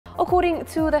According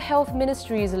to the Health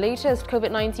Ministry's latest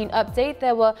COVID-19 update,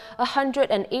 there were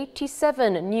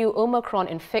 187 new Omicron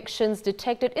infections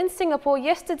detected in Singapore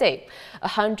yesterday.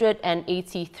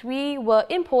 183 were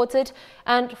imported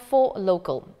and 4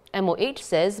 local. MOH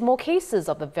says more cases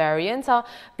of the variant are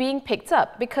being picked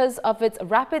up because of its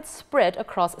rapid spread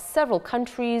across several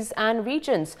countries and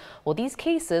regions. Well, these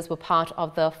cases were part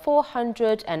of the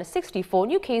 464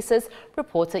 new cases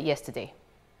reported yesterday.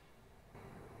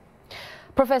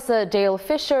 Professor Dale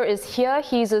Fisher is here.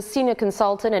 He's a senior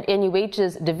consultant at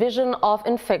NUH's Division of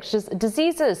Infectious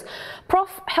Diseases.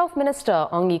 Prof, Health Minister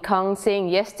Ong Ye Kung saying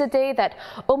yesterday that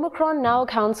Omicron now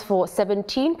accounts for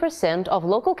 17% of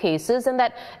local cases and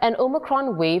that an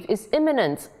Omicron wave is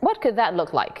imminent. What could that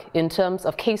look like in terms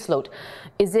of caseload?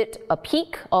 Is it a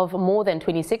peak of more than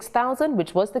 26,000,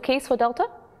 which was the case for Delta?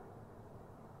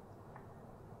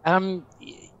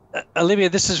 Olivia,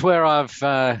 this is where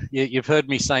you've heard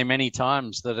me say many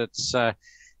times that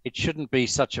it shouldn't be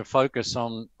such a focus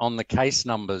on the case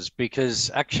numbers, because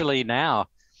actually now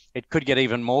it could get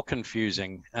even more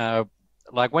confusing.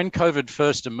 Like when COVID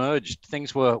first emerged,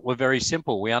 things were very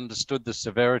simple. We understood the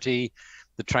severity,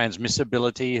 the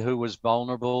transmissibility, who was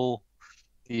vulnerable,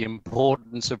 the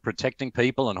importance of protecting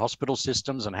people and hospital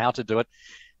systems and how to do it.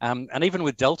 And even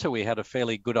with Delta, we had a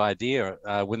fairly good idea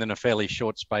within a fairly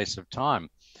short space of time.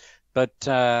 But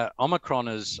Omicron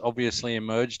has obviously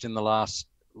emerged in the last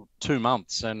 2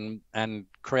 months and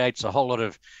creates a whole lot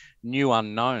of new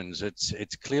unknowns.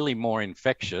 It's clearly more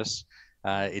infectious.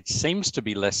 It seems to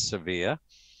be less severe,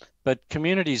 but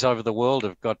communities over the world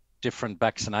have got different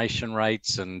vaccination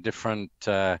rates and different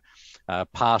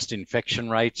past infection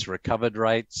rates, recovered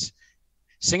rates.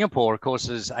 Singapore, of course,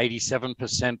 is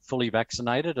 87% fully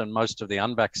vaccinated, and most of the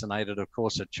unvaccinated, of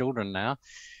course, are children now.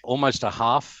 Almost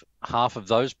half of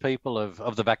those people,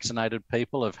 of the vaccinated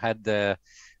people, have had their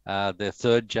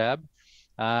third jab.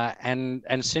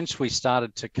 And since we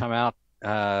started to come out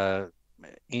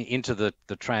into the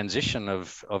transition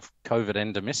of COVID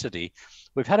endemicity,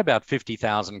 we've had about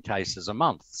 50,000 cases a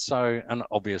month. So, and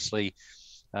obviously,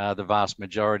 the vast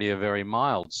majority are very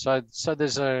mild. So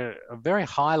there's a very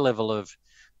high level of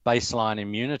baseline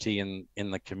immunity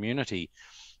in the community.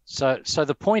 So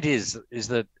the point is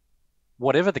that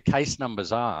whatever the case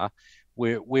numbers are,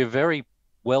 we're very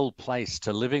well placed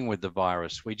to living with the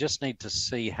virus. We just need to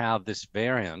see how this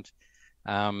variant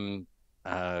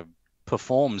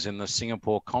performs in the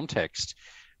Singapore context.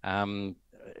 In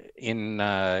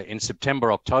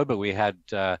September, October, we had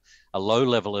a low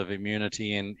level of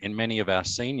immunity in many of our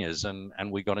seniors,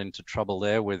 and we got into trouble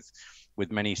there with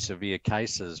many severe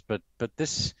cases. But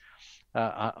this,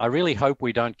 I really hope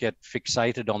we don't get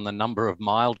fixated on the number of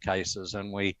mild cases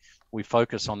and we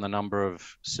focus on the number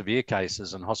of severe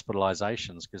cases and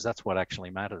hospitalizations, because that's what actually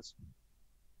matters.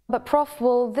 But Prof,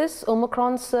 will this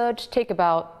Omicron surge take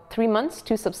about 3 months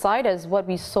to subside as what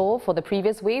we saw for the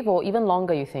previous wave, or even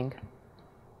longer, you think?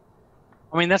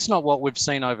 I mean, that's not what we've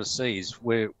seen overseas.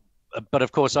 But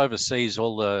of course, overseas,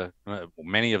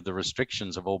 many of the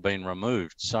restrictions have all been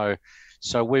removed. So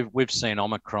we've seen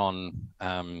Omicron,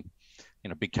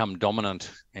 become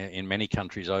dominant in many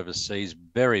countries overseas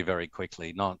very, very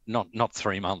quickly. Not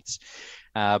 3 months.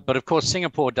 But of course,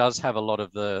 Singapore does have a lot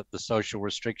of the social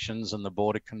restrictions and the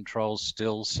border controls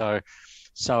still. So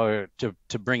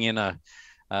to bring in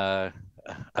a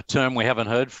term we haven't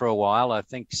heard for a while, I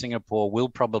think Singapore will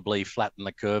probably flatten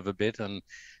the curve a bit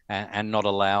and not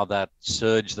allow that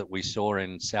surge that we saw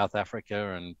in South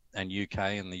Africa and UK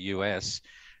and the US,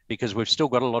 because we've still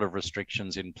got a lot of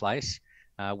restrictions in place.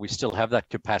 We still have that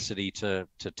capacity to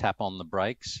tap on the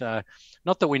brakes.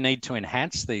 Not that we need to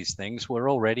enhance these things.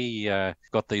 We're already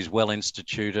got these well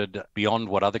instituted beyond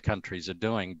what other countries are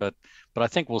doing. But I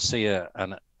think we'll see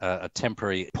a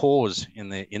temporary pause in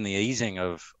the easing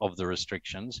of the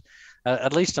restrictions,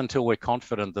 at least until we're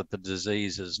confident that the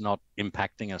disease is not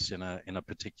impacting us in a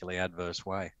particularly adverse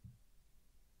way.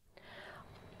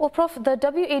 Well, Prof, the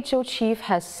WHO chief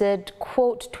has said,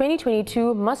 quote,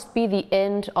 2022 must be the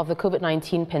end of the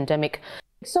COVID-19 pandemic.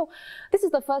 So this is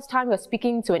the first time we're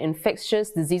speaking to an infectious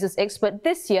diseases expert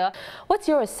this year. What's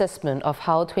your assessment of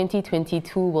how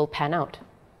 2022 will pan out?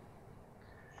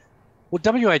 Well,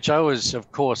 WHO is,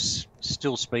 of course,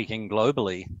 still speaking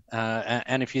globally.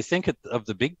 And if you think of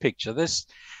the big picture, there's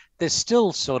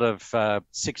still sort of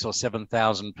 6,000 or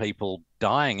 7,000 people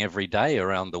dying every day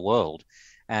around the world.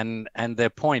 And their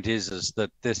point is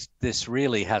that this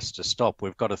really has to stop.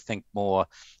 We've got to think more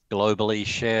globally,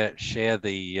 share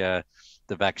the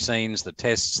vaccines, the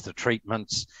tests, the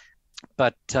treatments.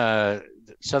 But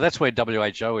so that's where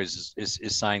WHO is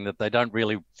saying that they don't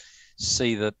really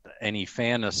see that any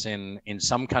fairness in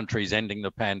some countries ending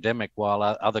the pandemic while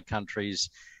other countries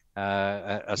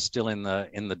are still in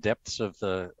the depths of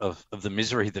the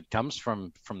misery that comes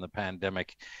from the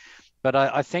pandemic. But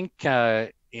I think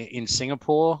in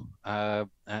Singapore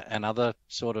and other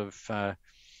sort of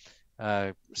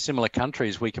similar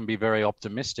countries, we can be very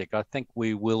optimistic. I think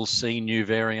we will see new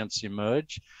variants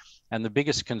emerge. And the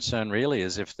biggest concern really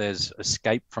is if there's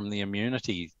escape from the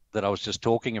immunity that I was just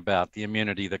talking about, the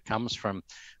immunity that comes from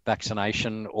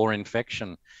vaccination or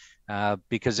infection.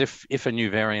 Because if a new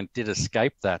variant did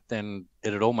escape that, then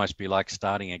it'd almost be like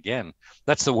starting again.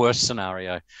 That's the worst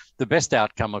scenario. The best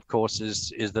outcome, of course,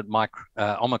 is that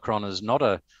Omicron is not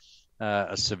a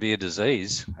severe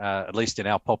disease, at least in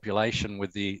our population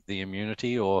with the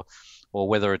immunity, or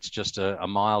whether it's just a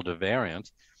milder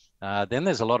variant. Then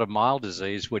there's a lot of mild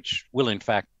disease which will in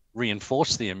fact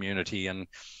reinforce the immunity and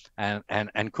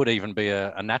could even be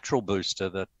a natural booster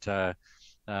that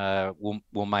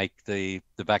will make the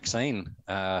vaccine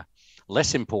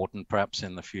less important perhaps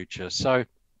in the future. So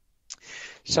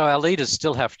our leaders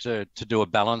still have to do a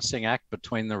balancing act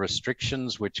between the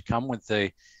restrictions which come with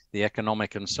the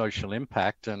economic and social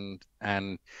impact and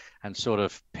sort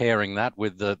of pairing that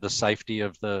with the safety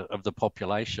of the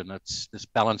population. This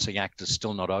balancing act is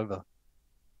still not over.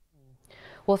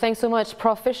 Well, thanks so much,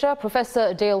 Prof. Fisher.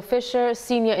 Professor Dale Fisher,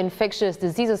 Senior Infectious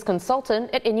Diseases Consultant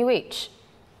at NUH.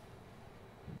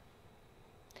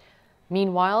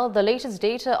 Meanwhile, the latest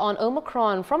data on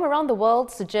Omicron from around the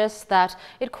world suggests that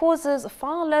it causes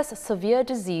far less severe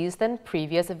disease than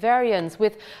previous variants,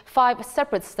 with 5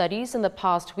 separate studies in the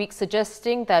past week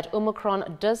suggesting that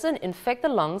Omicron doesn't infect the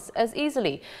lungs as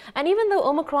easily. And even though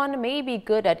Omicron may be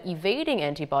good at evading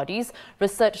antibodies,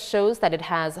 research shows that it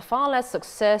has far less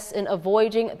success in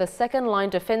avoiding the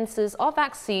second-line defenses of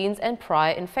vaccines and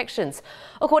prior infections.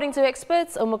 According to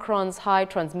experts, Omicron's high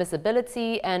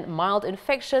transmissibility and mild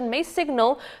infection may signal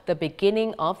the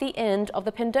beginning of the end of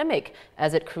the pandemic,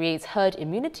 as it creates herd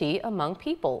immunity among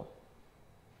people.